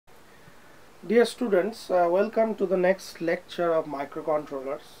Dear students, welcome to the next lecture of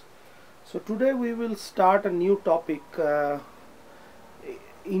microcontrollers. So today we will start a new topic,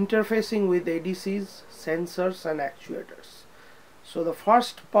 interfacing with ADCs, sensors and actuators. So the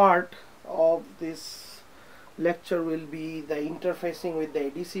first part of this lecture will be the interfacing with the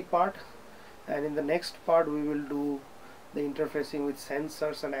ADC part, and in the next part we will do the interfacing with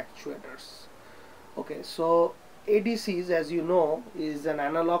sensors and actuators. Okay, so ADCs, as you know, is an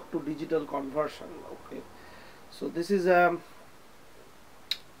analog to digital conversion. Okay, so these are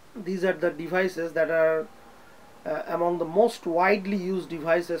the devices that are among the most widely used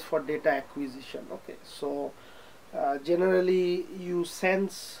devices for data acquisition. Okay, so generally you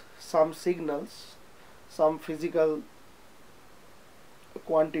sense some signals, some physical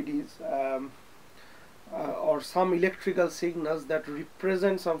quantities, or some electrical signals that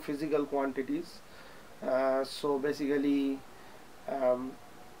represent some physical quantities. So basically, um,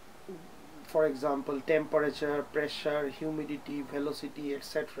 for example, temperature, pressure, humidity, velocity,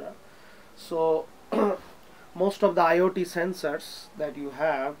 etc. So most of the IoT sensors that you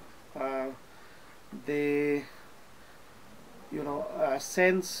have, they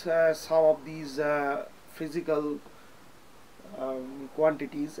sense some of these physical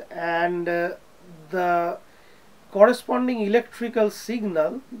quantities, and the corresponding electrical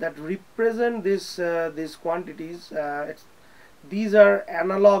signal that represent these quantities, these are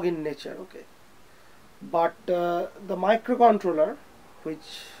analog in nature. Okay, but the microcontroller,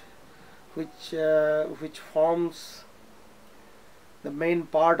 which which forms the main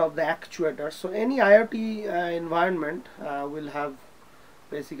part of the actuator. So any IoT environment will have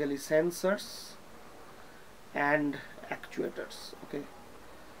basically sensors and actuators. Okay,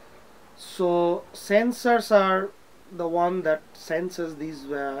 so sensors are the one that senses these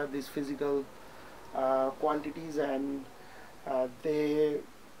physical quantities, and they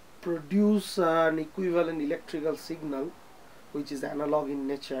produce an equivalent electrical signal which is analog in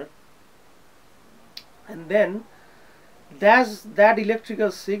nature, and then that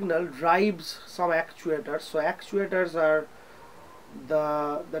electrical signal drives some actuators. So actuators are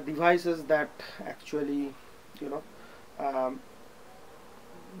the devices that actually you know um,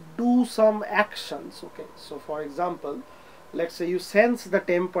 do some actions. Okay, so for example, let's say you sense the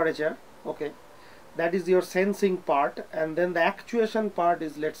temperature. Okay, that is your sensing part, and then the actuation part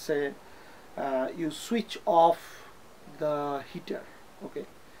is, let's say, you switch off the heater. Okay,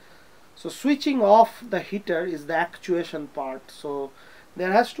 so switching off the heater is the actuation part. So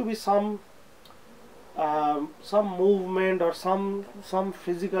there has to be some movement or some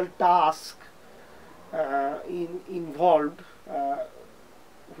physical task involved,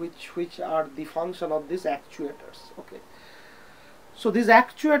 which are the function of these actuators. Okay, so these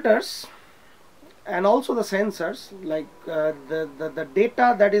actuators and also the sensors, like the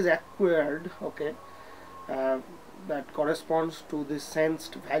data that is acquired, okay, uh, that corresponds to the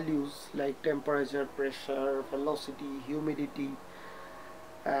sensed values like temperature, pressure, velocity, humidity.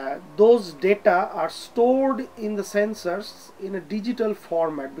 Those data are stored in the sensors in a digital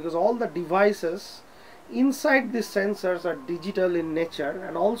format, because all the devices inside these sensors are digital in nature,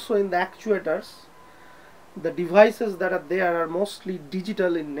 and also in the actuators the devices that are there are mostly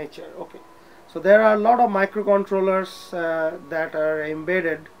digital in nature. Okay, so there are a lot of microcontrollers that are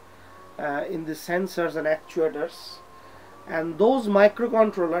embedded in the sensors and actuators, and those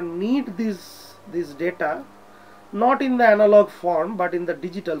microcontrollers need this data not in the analog form but in the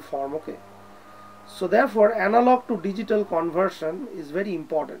digital form. Okay, so therefore analog to digital conversion is very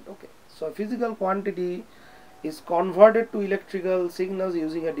important. Okay, so a physical quantity is converted to electrical signals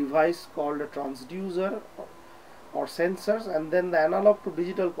using a device called a transducer or sensors, and then the analog to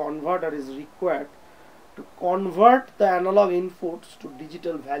digital converter is required to convert the analog inputs to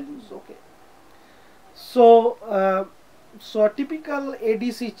digital values. Okay, so so a typical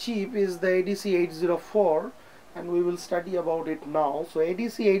ADC chip is the ADC 804, and we will study about it now. So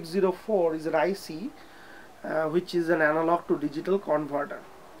ADC 804 is an IC which is an analog to digital converter,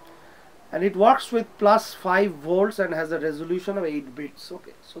 and it works with plus 5 volts and has a resolution of 8 bits.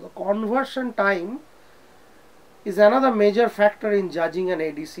 Okay, so the conversion time is another major factor in judging an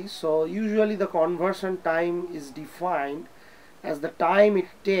ADC. So usually the conversion time is defined as the time it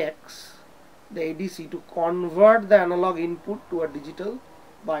takes the ADC to convert the analog input to a digital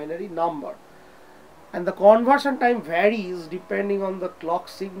binary number, and the conversion time varies depending on the clock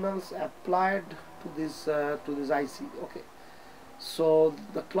signals applied to this IC. Okay, so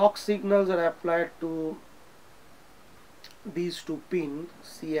the clock signals are applied to these two pins,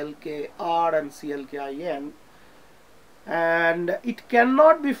 CLK-R and CLK-IN, and it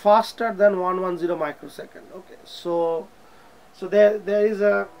cannot be faster than 110 microsecond. Okay, so there is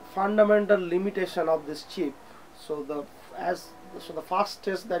a fundamental limitation of this chip. So the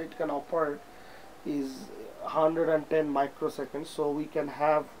fastest that it can operate is 110 microseconds. So we can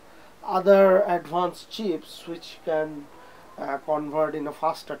have other advanced chips which can convert in a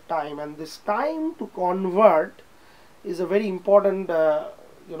faster time, and this time to convert is a very important a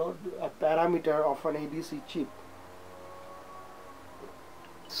parameter of an ADC chip.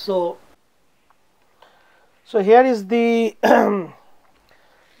 So here is the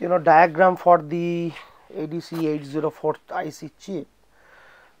diagram for the ADC 804 IC chip.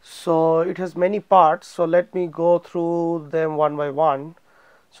 So it has many parts, so let me go through them one by one.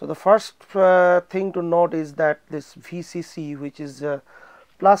 So the first thing to note is that this VCC, which is a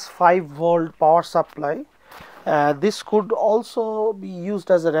plus 5 volt power supply, this could also be used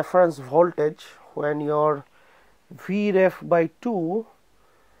as a reference voltage when your Vref by 2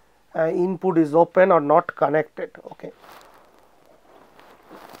 input is open or not connected. Okay.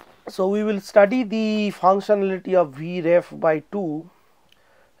 So we will study the functionality of Vref by 2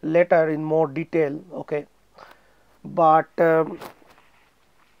 later in more detail. Okay, but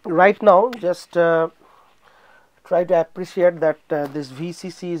right now just try to appreciate that this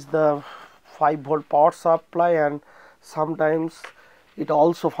VCC is the 5 volt power supply, and sometimes it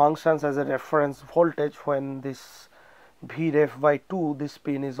also functions as a reference voltage when this Vref by 2 this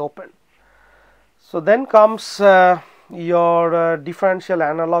pin is open. So then comes your differential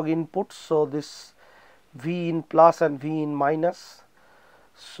analog inputs. So this V in plus and V in minus.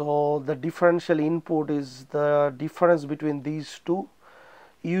 So the differential input is the difference between these two.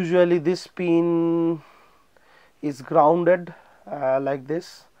 Usually this pin is grounded like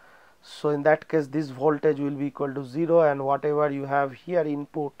this. So in that case this voltage will be equal to 0, and whatever you have here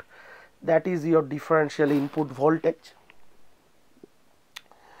input, that is your differential input voltage.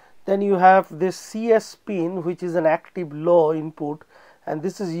 Then you have this CS pin, which is an active low input, and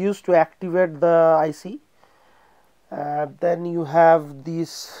this is used to activate the IC. Then you have this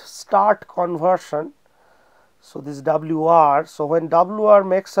start conversion, so this WR. So when WR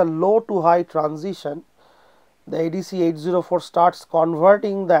makes a low to high transition, the ADC 804 starts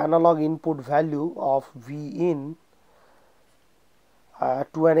converting the analog input value of V in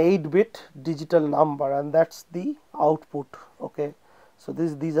to an 8-bit digital number, and that's the output. Okay, so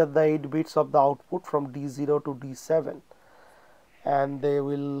these are the 8 bits of the output from D0 to D7, and they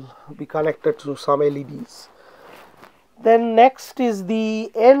will be connected to some LEDs. Then next is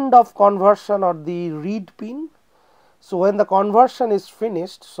the end of conversion, or the read pin. So when the conversion is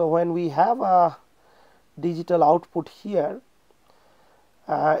finished, so when we have a digital output here,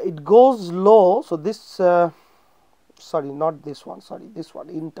 it goes low. So this sorry, not this one, sorry, this one,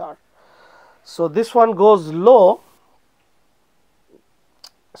 inter. So this one goes low.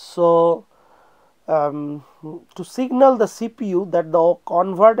 So to signal the CPU that the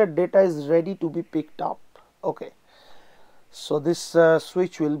converted data is ready to be picked up. Okay, so this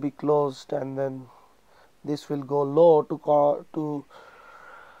switch will be closed, and then this will go low to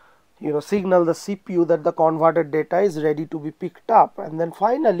signal the CPU that the converted data is ready to be picked up. And then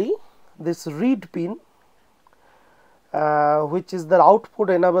finally this read pin, which is the output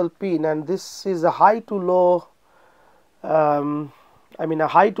enable pin, and this is a high to low a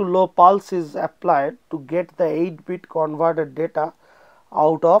high to low pulse is applied to get the 8-bit converted data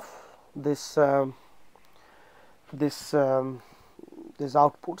out of this this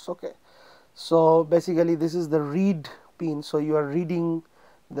outputs. Okay, so basically this is the read pin, so you are reading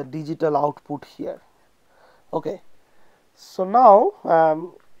the digital output here. Okay, so now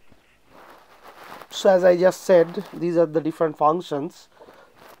so as I just said, these are the different functions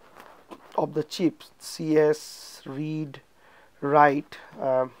of the chip: CS, read, write,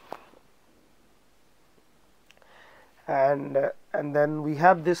 and then we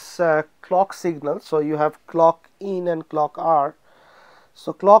have this clock signal. So you have clock in and clock R.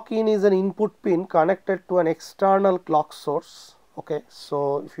 So clock in is an input pin connected to an external clock source. Okay,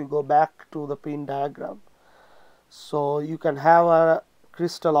 so if you go back to the pin diagram, so you can have a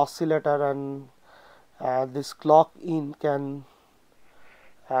crystal oscillator, and this clock in can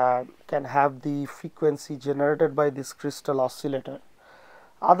have the frequency generated by this crystal oscillator.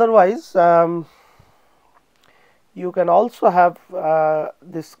 Otherwise you can also have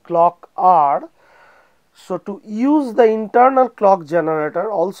this clock R. So to use the internal clock generator,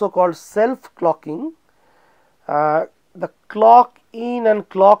 also called self clocking, the clock in and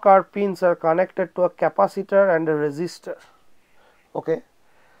clock R pins are connected to a capacitor and a resistor. Okay,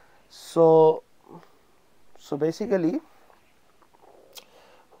 so basically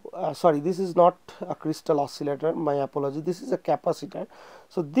sorry, this is not a crystal oscillator, my apology, this is a capacitor.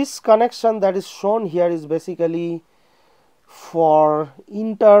 So this connection that is shown here is basically for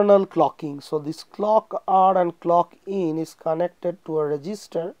internal clocking. So this clock R and clock in is connected to a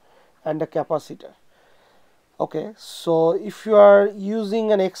resistor and a capacitor. Okay, so if you are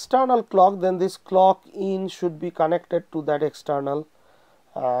using an external clock, then this clock in should be connected to that external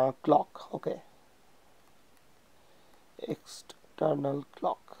clock. Okay, external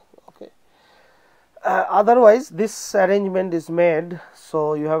clock. Okay. Otherwise this arrangement is made,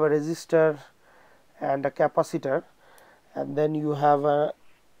 so you have a resistor and a capacitor, and then you have a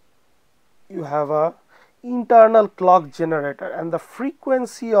internal clock generator, and the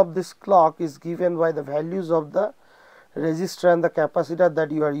frequency of this clock is given by the values of the resistor and the capacitor that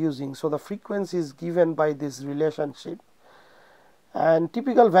you are using. So the frequency is given by this relationship, and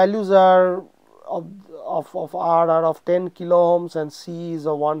typical values are of R are of 10 kilo ohms and C is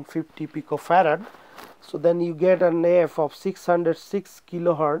of 150 picofarad. So then you get an F of 606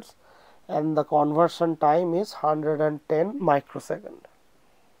 kilohertz, and the conversion time is 110 microsecond.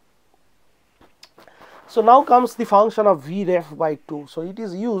 So now comes the function of Vref by 2. So it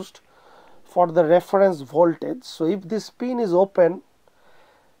is used for the reference voltage. So if this pin is open,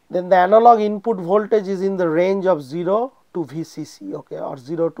 then the analog input voltage is in the range of 0 to VCC, okay, or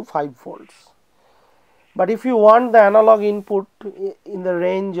 0 to 5 volts. But if you want the analog input in the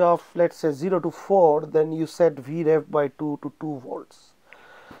range of, let's say, 0 to 4, then you set Vref by 2 to 2 volts.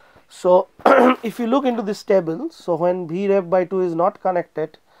 So if you look into this table, so when Vref by 2 is not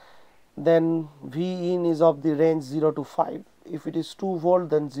connected, then V in is of the range 0 to 5. If it is 2 volt,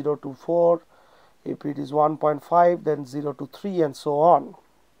 then 0 to 4. If it is 1.5, then 0 to 3, and so on.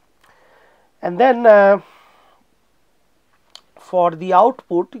 And then for the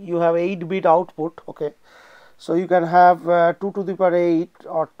output, you have 8-bit output. Okay, so you can have 2 to the power 8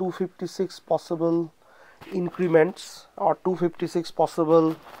 or 256 possible increments or 256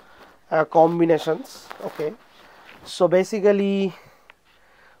 possible combinations. Okay, so basically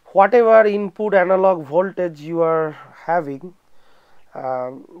whatever input analog voltage you are having,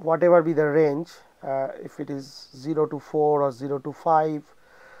 whatever be the range, if it is 0 to 4 or 0 to 5,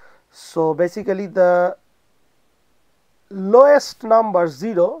 so basically the lowest number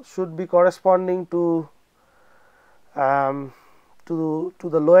 0 should be corresponding to the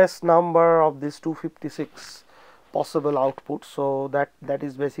lowest number of this 256 possible output. So that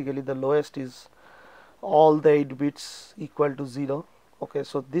is basically the lowest is all the 8 bits equal to 0. Okay,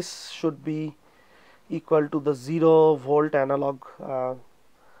 so this should be equal to the 0 volt analog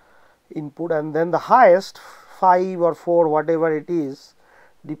input, and then the highest 5 or 4 whatever it is,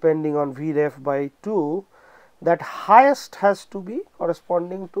 depending on Vref by 2, that highest has to be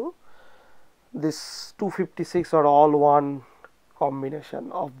corresponding to this 256 or all one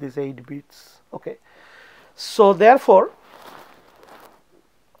combination of these 8 bits. Okay, so therefore,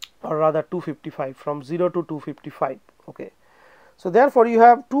 or rather 255, from 0 to 255. Okay, so therefore you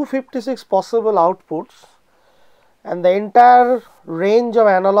have 256 possible outputs, and the entire range of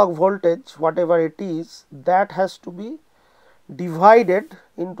analog voltage, whatever it is, that has to be divided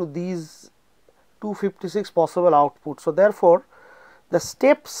into these 256 possible outputs. So therefore the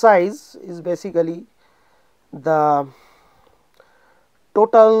step size is basically the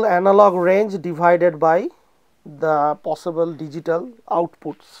total analog range divided by the possible digital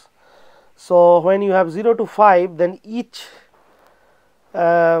outputs. So when you have 0 to 5, then each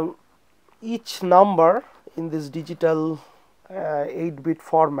number in this digital 8-bit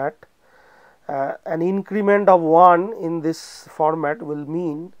format, an increment of 1 in this format will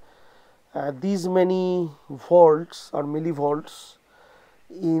mean these many volts or millivolts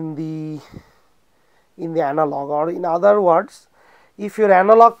in the analog, or in other words, if your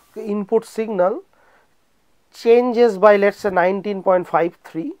analog input signal changes by, let's say,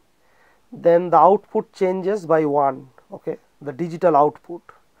 19.53, then the output changes by 1. Okay, the digital output.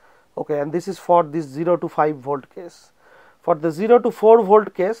 Okay, and this is for this 0 to 5 volt case. For the 0 to 4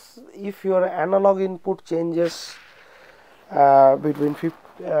 volt case, if your analog input changes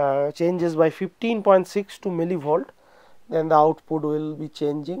changes by 15.62 millivolt, then the output will be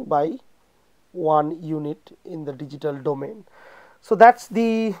changing by 1 unit in the digital domain. So that's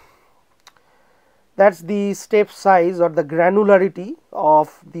the step size or the granularity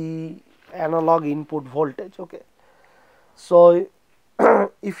of the analog input voltage. Okay, so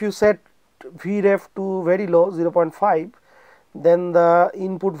if you set Vref to very low, 0.5, then the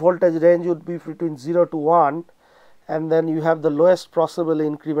input voltage range would be between 0 to 1, and then you have the lowest possible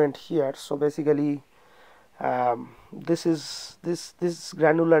increment here. So basically this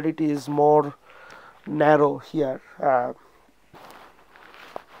granularity is more narrow here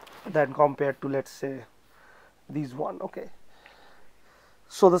than compared to, let's say, these one. Okay,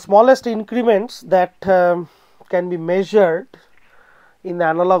 so the smallest increments that can be measured in the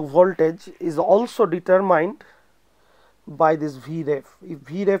analog voltage is also determined by this Vref. If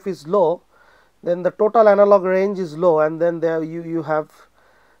Vref is low, then the total analog range is low, and then there you have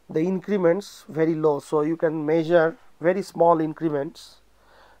the increments very low, so you can measure very small increments,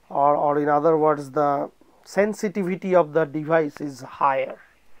 or in other words, the sensitivity of the device is higher.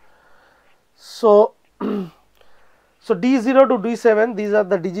 So so D0 to D7, these are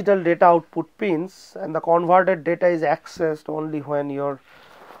the digital data output pins, and the converted data is accessed only when your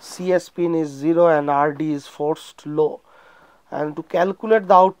CS pin is 0 and RD is forced low. And to calculate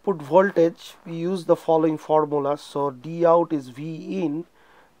the output voltage, we use the following formula. So D out is V in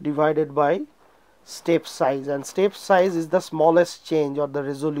divided by step size, and step size is the smallest change or the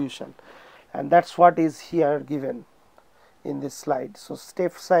resolution, and that's what is here given in this slide. So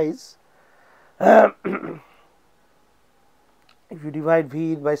step size, if you divide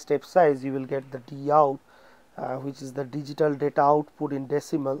V in by step size, you will get the D out, which is the digital data output in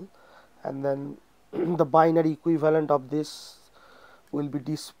decimal, and then the binary equivalent of this will be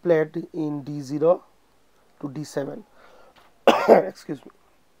displayed in D0 to D7. Excuse me.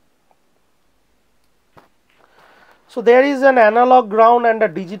 So there is an analog ground and a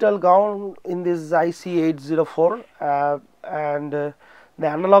digital ground in this IC804, and the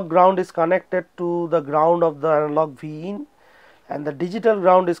analog ground is connected to the ground of the analog V in, and the digital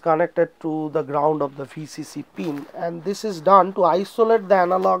ground is connected to the ground of the VCC pin, and this is done to isolate the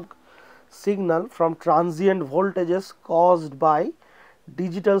analog signal from transient voltages caused by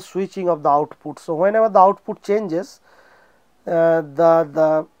digital switching of the output. So whenever the output changes,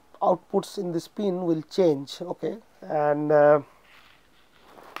 the outputs in this pin will change, okay, and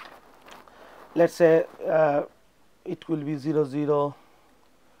let's say it will be 0 0,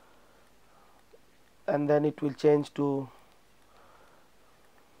 and then it will change to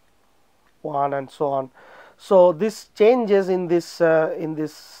 1 and so on. So this changes in this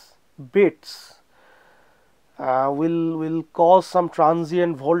bits will cause some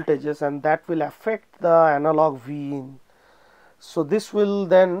transient voltages, and that will affect the analog V in. So this will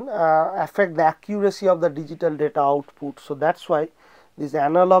then affect the accuracy of the digital data output. So that's why this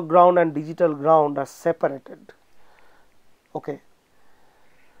analog ground and digital ground are separated. Okay.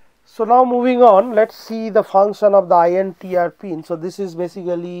 So now moving on, let's see the function of the INTR pin. So this is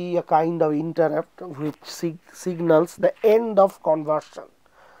basically a kind of interrupt which signals the end of conversion.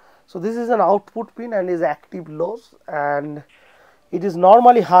 So this is an output pin and is active low, and it is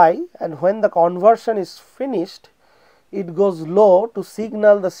normally high, and when the conversion is finished, it goes low to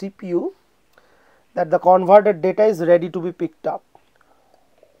signal the CPU that the converted data is ready to be picked up.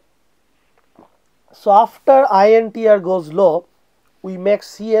 So after INTR goes low, we make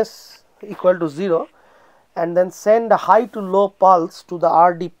CS equal to 0 and then send a high to low pulse to the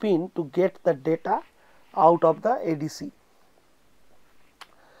RD pin to get the data out of the ADC.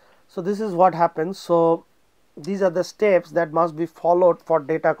 So this is what happens. So these are the steps that must be followed for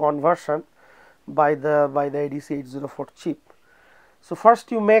data conversion by the ADC 804 chip. So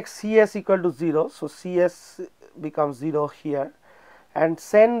first you make CS equal to 0, so CS becomes 0 here, and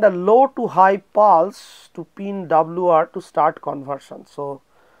send a low to high pulse to pin WR to start conversion. So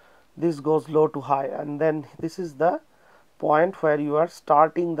this goes low to high, and then this is the point where you are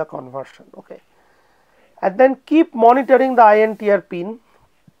starting the conversion, okay, and then keep monitoring the INTR pin.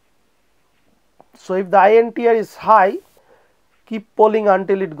 So if the INTR is high, keep polling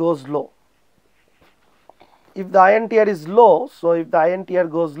until it goes low. If the INTR is low, so if the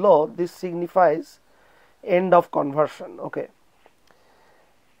INTR goes low, this signifies end of conversion, okay.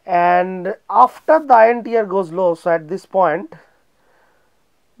 And after the INTR goes low, so at this point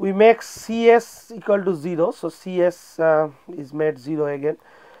we make CS equal to 0, so CS is made 0 again.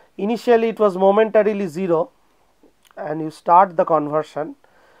 Initially it was momentarily 0, and you start the conversion.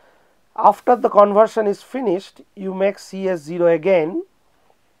 After the conversion is finished, you make CS 0 again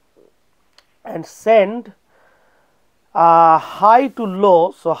and send high to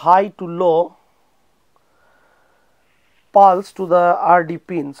low, so high to low pulse to the RD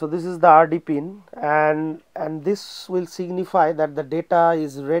pin. So this is the RD pin, and this will signify that the data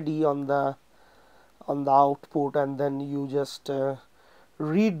is ready on the output, and then you just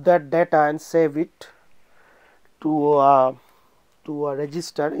read that data and save it to a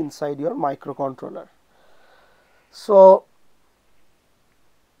register inside your microcontroller. So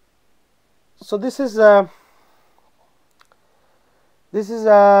this is a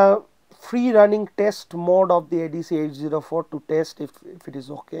free running test mode of the ADC 804 to test if it is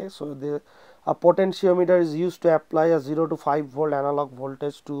okay. So a potentiometer is used to apply a 0 to 5 volt analog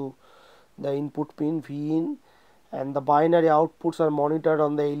voltage to the input pin V in, and the binary outputs are monitored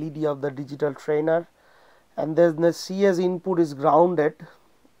on the LED of the digital trainer, and then the CS input is grounded,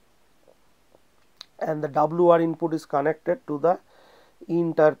 and the WR input is connected to the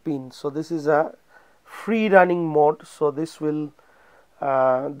inter pin. So this is a free running mode, so this will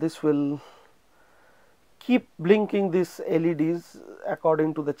keep blinking these LEDs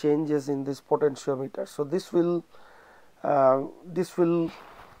according to the changes in this potentiometer. So this will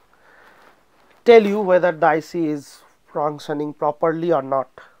tell you whether the IC is functioning properly or not.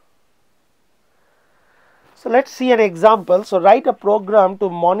 So let's see an example. So write a program to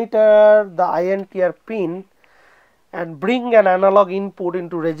monitor the INTR pin and bring an analog input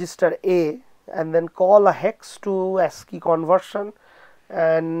into register A, and then call a hex to ASCII conversion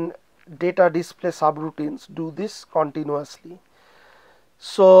and data display subroutines. Do this continuously.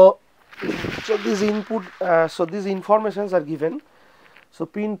 So these input, so these informations are given. So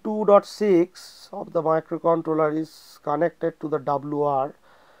pin 2.6 of the microcontroller is connected to the WR.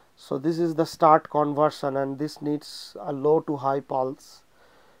 So this is the start conversion, and this needs a low to high pulse.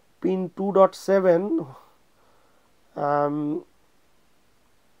 Pin 2.7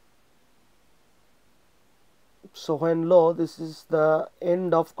 so when low, this is the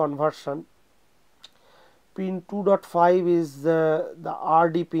end of conversion. Pin 2.5 is the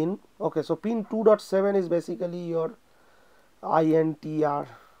RD pin. Okay, so pin 2.7 is basically your INTR.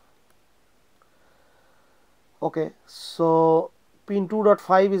 Okay, so pin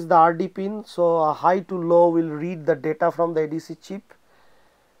 2.5 is the RD pin, so a high to low will read the data from the ADC chip,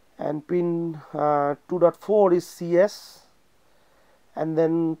 and pin 2.4 is CS, and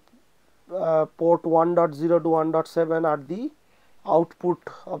then port 1.0 to 1.7 are the output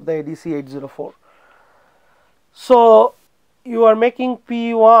of the ADC 804. So you are making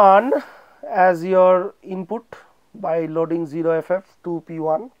P1 as your input by loading 0FF to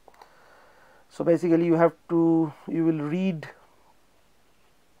P1. So basically you will read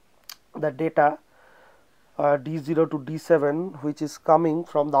the data D0 to D7, which is coming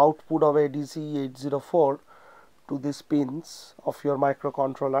from the output of ADC 804 to these pins of your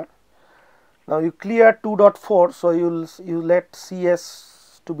microcontroller. Now you clear 2.4, so you let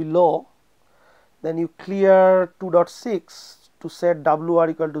CS to be low, then you clear 2.6 to set WR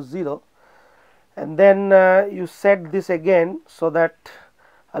equal to 0, and then you set this again so that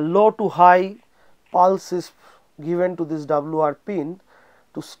a low to high pulse is given to this WR pin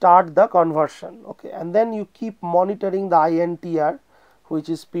to start the conversion. Okay, and then you keep monitoring the INTR, which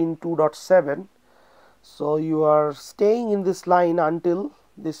is pin 2.7. so you are staying in this line until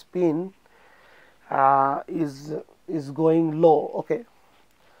this pin is going low. Okay,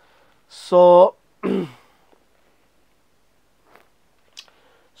 so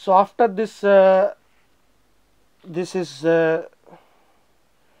so after this this is let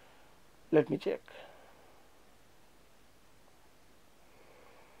me check.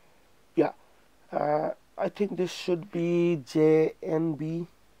 Yeah, I think this should be JNB,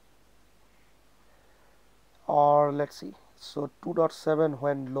 or let's see. So 2.7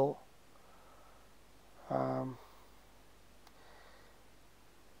 when low.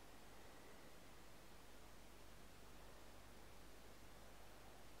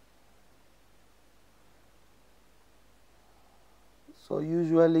 So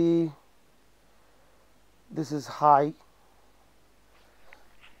usually this is high.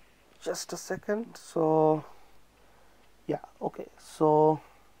 Just a second. So yeah, okay, so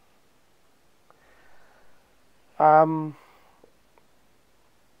I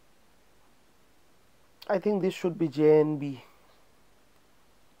think this should be JNB.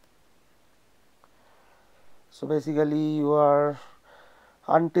 So basically you are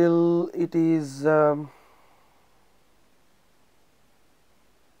until it is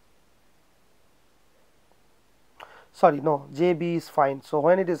sorry, no, JB is fine. So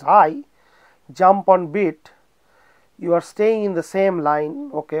when it is high, jump on bit, you are staying in the same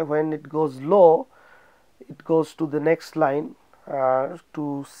line. Okay, when it goes low, it goes to the next line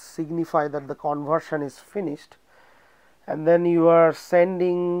to signify that the conversion is finished, and then you are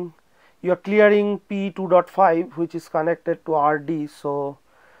sending, you are clearing P2.5, which is connected to RD. So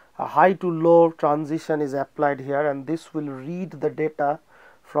a high to low transition is applied here, and this will read the data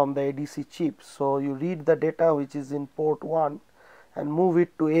from the ADC chip. So you read the data which is in port 1 and move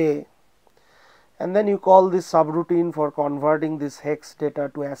it to A, and then you call this subroutine for converting this hex data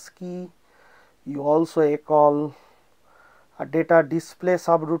to ASCII. You also call a data display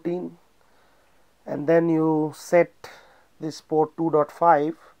subroutine, and then you set this port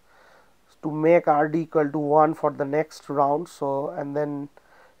 2.5 to make RD equal to 1 for the next round. So and then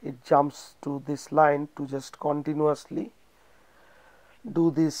it jumps to this line to just continuously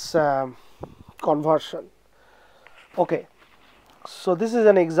do this conversion. Okay, So this is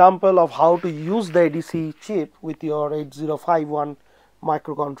an example of how to use the ADC chip with your 8051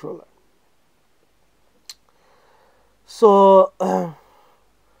 microcontroller. So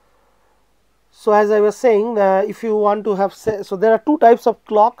so as I was saying, if you want to have, so there are two types of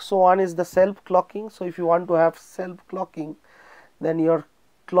clocks. So one is the self clocking. So if you want to have self clocking, then your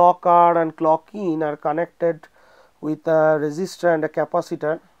clock out and clock in are connected with a resistor and a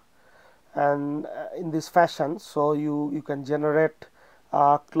capacitor, and in this fashion, so you can generate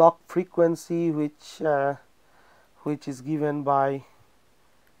a clock frequency which is given by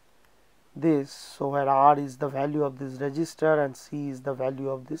this. So where R is the value of this resistor and C is the value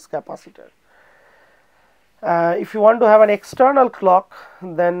of this capacitor. If you want to have an external clock,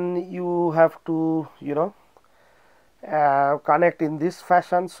 then you have to connect in this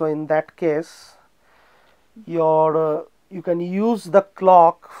fashion. So in that case, your you can use the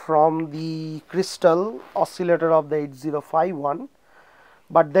clock from the crystal oscillator of the 8051,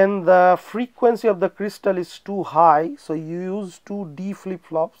 but then the frequency of the crystal is too high, so you use two D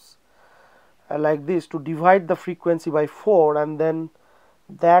flip-flops like this to divide the frequency by 4, and then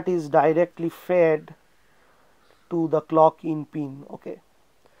that is directly fed to the clock in pin. Okay,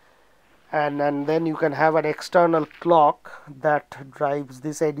 and then you can have an external clock that drives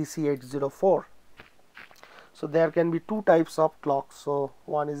this ADC 804. So there can be two types of clocks. So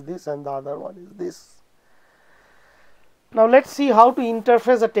one is this and the other one is this. Now let's see how to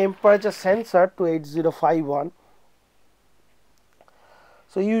interface a temperature sensor to 8051.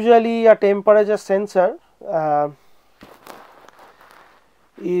 So usually a temperature sensor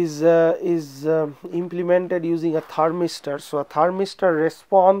is implemented using a thermistor. So a thermistor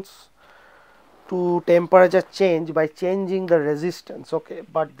responds to temperature change by changing the resistance. Okay,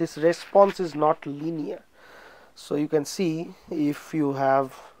 but this response is not linear. So you can see, if you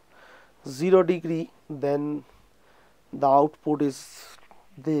have 0 degree, then the output is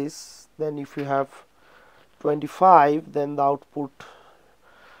this. Then if you have 25, then the output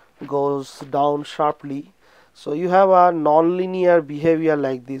goes down sharply. So you have a non-linear behavior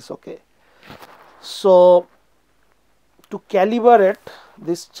like this. Okay, so to calibrate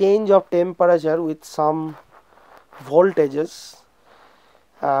this change of temperature with some voltages,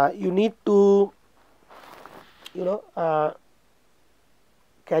 you need to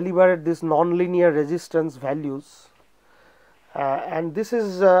calibrate this non-linear resistance values, and this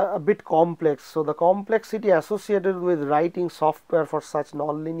is a bit complex. So the complexity associated with writing software for such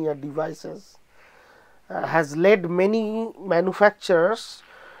non-linear devices has led many manufacturers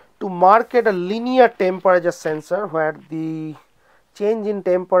to market a linear temperature sensor, where the change in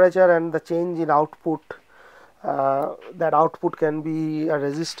temperature and the change in output, that output can be a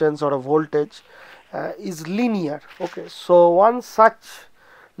resistance or a voltage, is linear. Okay, so one such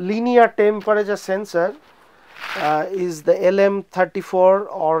linear temperature sensor is the LM34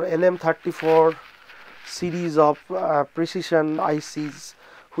 or LM34 series of precision ICs,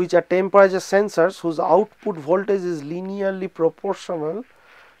 which are temperature sensors whose output voltage is linearly proportional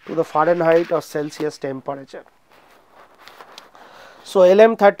to the Fahrenheit or Celsius temperature. So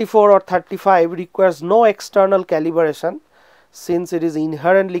LM34 or 35 requires no external calibration, since it is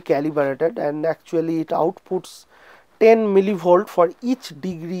inherently calibrated, and actually it outputs 10 millivolt for each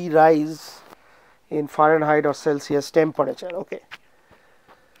degree rise in Fahrenheit or Celsius temperature. Okay,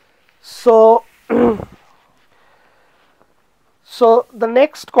 so so the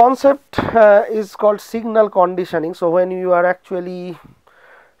next concept is called signal conditioning. So when you are actually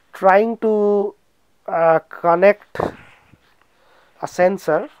trying to connect a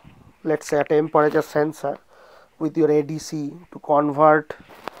sensor, let's say a temperature sensor, with your ADC to convert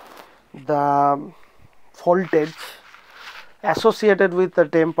the voltage associated with the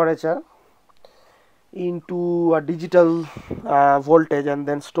temperature into a digital voltage and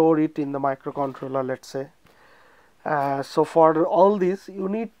then store it in the microcontroller, let's say. So for all this, you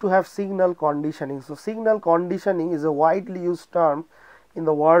need to have signal conditioning. So signal conditioning is a widely used term in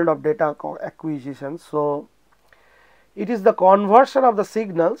the world of data acquisition. So it is the conversion of the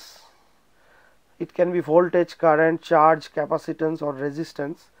signals. It can be voltage, current, charge, capacitance or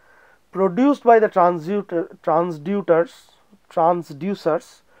resistance produced by the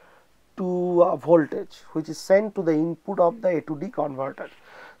transducers to a voltage, which is sent to the input of the A to D converter.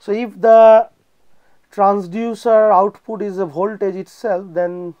 So if the transducer output is a voltage itself,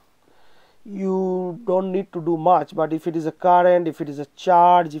 then you don't need to do much. But if it is a current, if it is a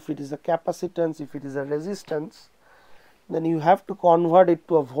charge, if it is a capacitance, if it is a resistance, then you have to convert it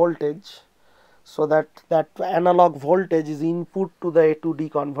to a voltage, so that analog voltage is input to the A to D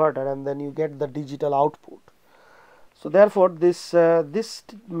converter, and then you get the digital output. So therefore this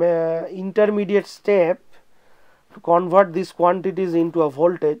intermediate step to convert these quantities into a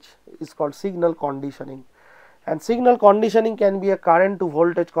voltage is called signal conditioning. And signal conditioning can be a current to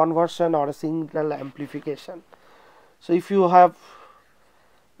voltage conversion or a signal amplification. So if you have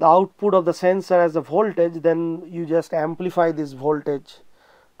the output of the sensor as a voltage, then you just amplify this voltage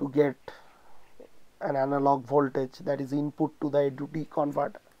to get an analog voltage that is input to the AD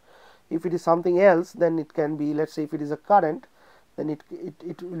converter. If it is something else, then it can be, let's say if it is a current, then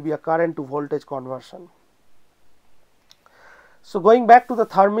it will be a current to voltage conversion. So going back to the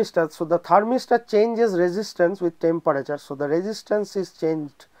thermistor, so the thermistor changes resistance with temperature, so the resistance is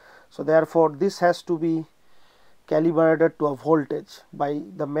changed, so therefore this has to be calibrated to a voltage by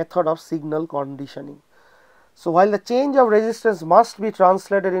the method of signal conditioning. So while the change of resistance must be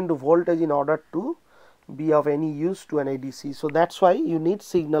translated into voltage in order to be of any use to an ADC, so that's why you need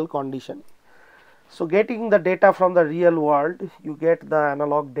signal conditioning. So getting the data from the real world, you get the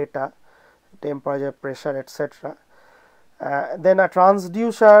analog data, temperature, pressure, etc. Then a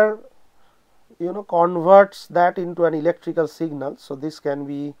transducer, converts that into an electrical signal. So this can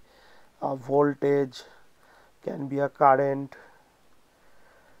be a voltage, can be a current,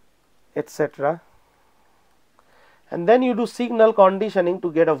 etc. And then you do signal conditioning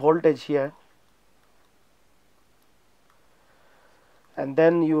to get a voltage here. And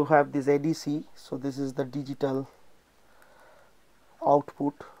then you have this ADC. So this is the digital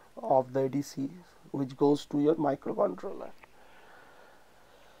output of the ADC, which goes to your microcontroller.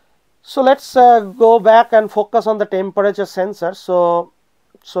 So let's go back and focus on the temperature sensor. So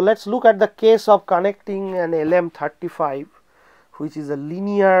let's look at the case of connecting an LM35, which is a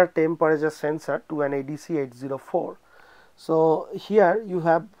linear temperature sensor, to an ADC 804. So here you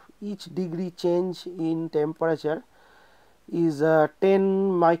have each degree change in temperature is a 10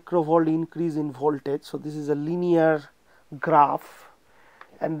 microvolt increase in voltage. So this is a linear graph,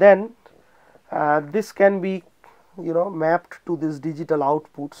 and then this can be mapped to this digital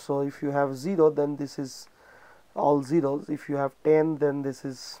output. So if you have 0, then this is all zeros. If you have 10, then this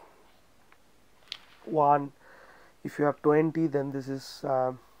is 1. If you have 20, then this is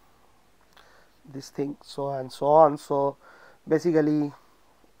this thing, so and so on. So basically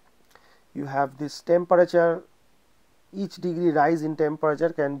you have this temperature, each degree rise in temperature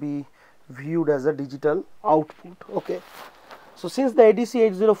can be viewed as a digital output. Okay. So since the ADC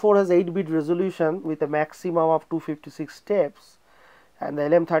 804 has 8-bit resolution with a maximum of 256 steps, and the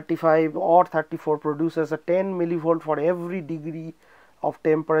LM35 or 34 produces a 10 millivolt for every degree of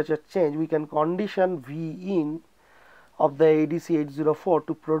temperature change, we can condition V in of the ADC 804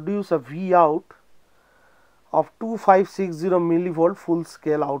 to produce a V out of 2560 millivolt full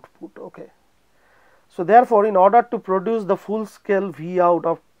scale output. Okay. So therefore, in order to produce the full scale V out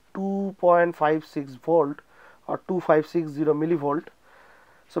of 2.56 volt or 2560 millivolt,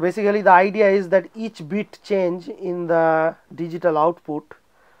 so basically the idea is that each bit change in the digital output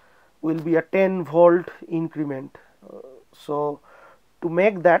will be a 10 volt increment. So to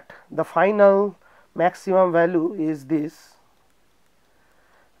make that, the final maximum value is this.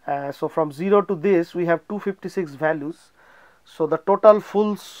 So from 0 to this we have 256 values. So the total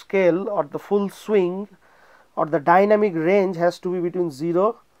full scale or the full swing or the dynamic range has to be between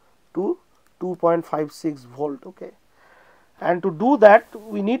 0 to 2.56 volt. Okay. And to do that,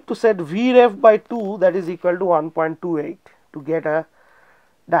 we need to set Vref by 2, that is equal to 1.28, to get a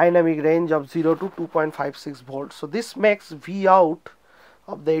dynamic range of 0 to 2.56 volts. So this makes V out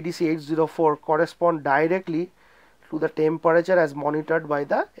of the ADC 804 correspond directly to the temperature as monitored by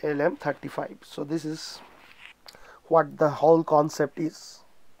the LM35. So this is what the whole concept is.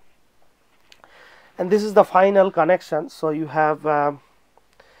 And this is the final connection. So you have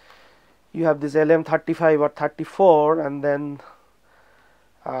this LM35 or 34, and then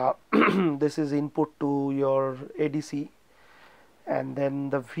this is input to your ADC, and then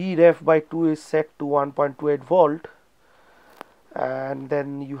the Vref by 2 is set to 1.28 volt, and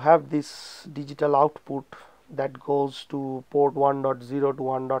then you have this digital output that goes to port 1.0 to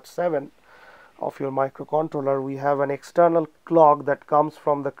 1.7 of your microcontroller. We have an external clock that comes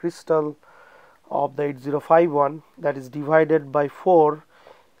from the crystal of the 8051 that is divided by 4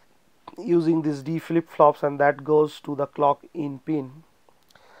 using these D flip-flops, and that goes to the clock in pin.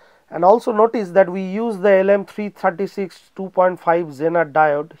 And also notice that we use the LM336 2.5 Zener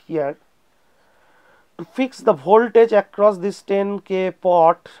diode here to fix the voltage across this 10K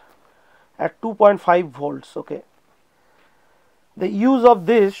pot at 2.5 volts. Okay. The use of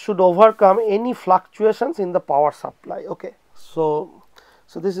this should overcome any fluctuations in the power supply. Okay. So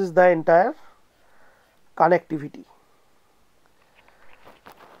this is the entire connectivity.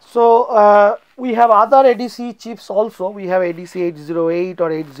 So we have other ADC chips also. We have ADC 808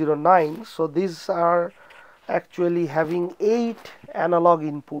 or 809. So these are actually having 8 analog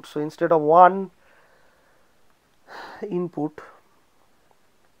inputs. So instead of 1 input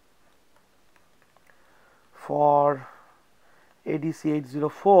for ADC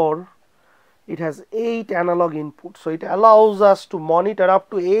 804, it has 8 analog inputs. So it allows us to monitor up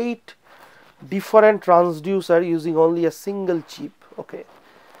to 8 different transducer using only a single chip. Okay,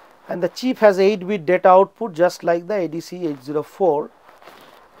 and the chip has 8-bit data output just like the ADC 804,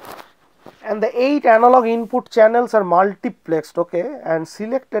 and the 8 analog input channels are multiplexed, okay, and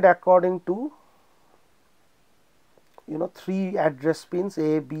selected according to 3 address pins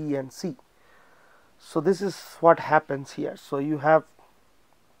A, B and C. So this is what happens here. So you have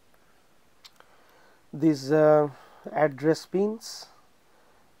these address pins.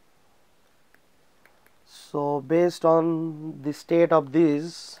 So based on the state of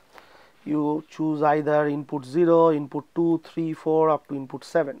this, you choose either input 0, input 2, 3, 4 up to input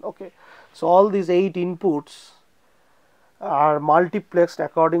 7. Okay, so all these 8 inputs are multiplexed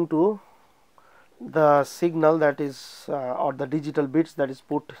according to the signal that is or the digital bits that is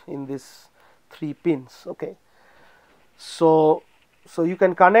put in these 3 pins. Okay, so you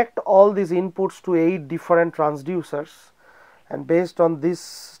can connect all these inputs to 8 different transducers, and based on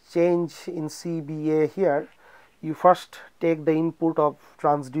this change in CBA here, you first take the input of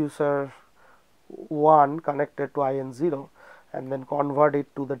transducer 1 connected to IN0 and then convert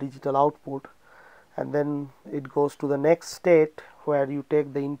it to the digital output, and then it goes to the next state where you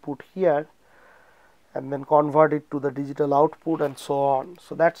take the input here and then convert it to the digital output, and so on.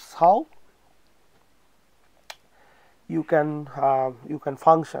 So that's how you can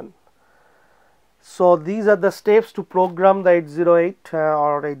function. So these are the steps to program the 808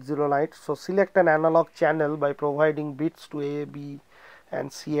 or 8009. So select an analog channel by providing bits to A, B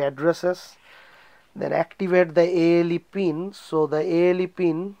and C addresses. Then activate the ALE pin. So the ALE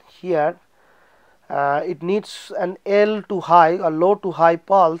pin here, it needs an L to high or low to high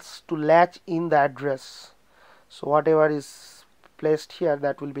pulse to latch in the address. So whatever is placed here,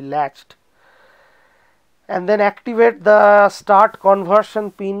 that will be latched. And then activate the start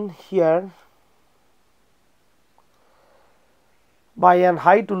conversion pin here by an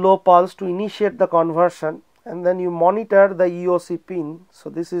high to low pulse to initiate the conversion, and then you monitor the EOC pin. So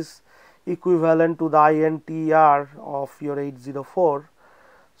this is equivalent to the INTR of your 804.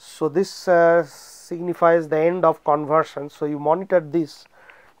 So this signifies the end of conversion. So you monitor this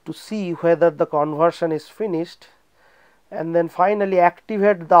to see whether the conversion is finished, and then finally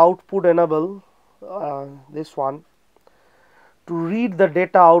activate the output enable, this one, to read the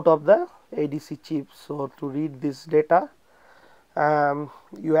data out of the ADC chip. So to read this data,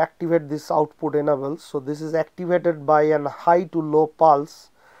 you activate this output enable. So this is activated by an high to low pulse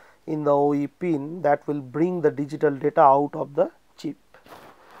in the OE pin that will bring the digital data out of the chip.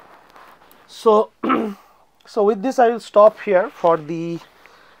 So so with this I will stop here for the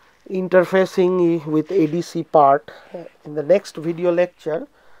interfacing with ADC part. In the next video lecture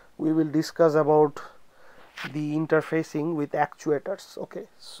we will discuss about the interfacing with actuators. Okay,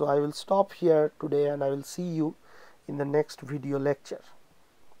 so I will stop here today and I will see you in the next video lecture.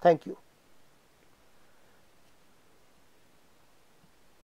 Thank you.